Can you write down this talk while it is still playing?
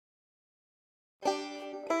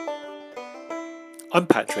I'm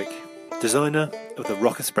Patrick, designer of the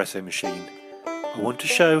ROK Espresso machine. I want to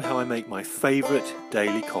show how I make my favourite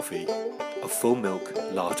daily coffee, a full milk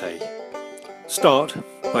latte. Start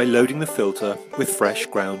by loading the filter with fresh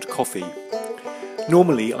ground coffee.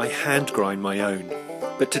 Normally I hand grind my own,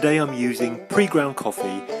 but today I'm using pre-ground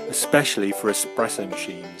coffee especially for espresso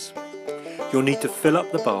machines. You'll need to fill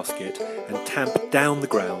up the basket and tamp down the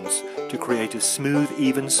grounds to create a smooth,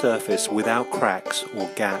 even surface without cracks or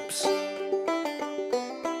gaps.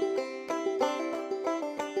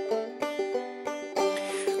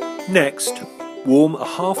 Next, warm a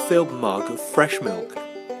half-filled mug of fresh milk.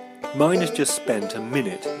 Mine has just spent a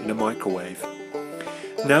minute in a microwave.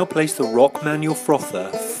 Now place the ROK manual frother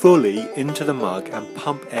fully into the mug and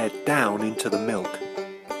pump air down into the milk.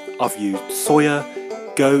 I've used soya,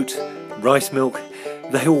 goat, rice milk,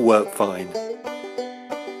 they all work fine.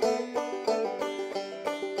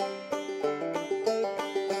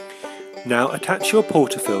 Now attach your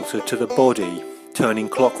portafilter to the body, turning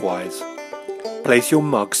clockwise. Place your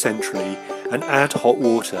mug centrally and add hot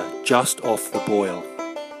water just off the boil.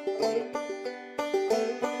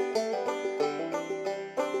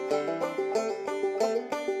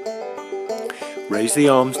 Raise the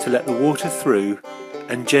arms to let the water through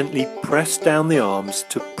and gently press down the arms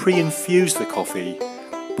to pre-infuse the coffee,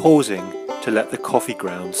 pausing to let the coffee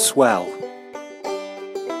grounds swell.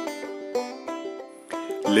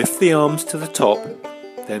 Lift the arms to the top,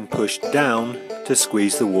 then push down to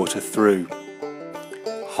squeeze the water through.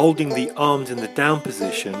 Holding the arms in the down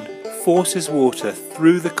position forces water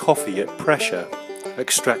through the coffee at pressure,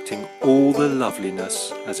 extracting all the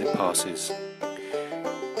loveliness as it passes.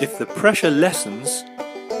 If the pressure lessens,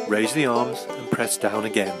 raise the arms and press down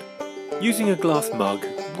again. Using a glass mug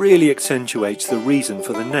really accentuates the reason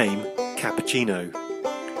for the name cappuccino.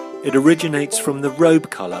 It originates from the robe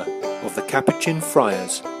colour of the Capuchin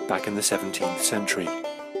friars back in the 17th century.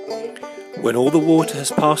 When all the water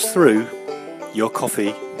has passed through, your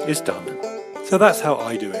coffee is done. So that's how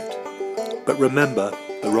I do it. But remember,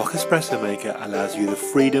 the ROK Espresso maker allows you the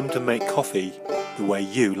freedom to make coffee the way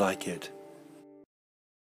you like it.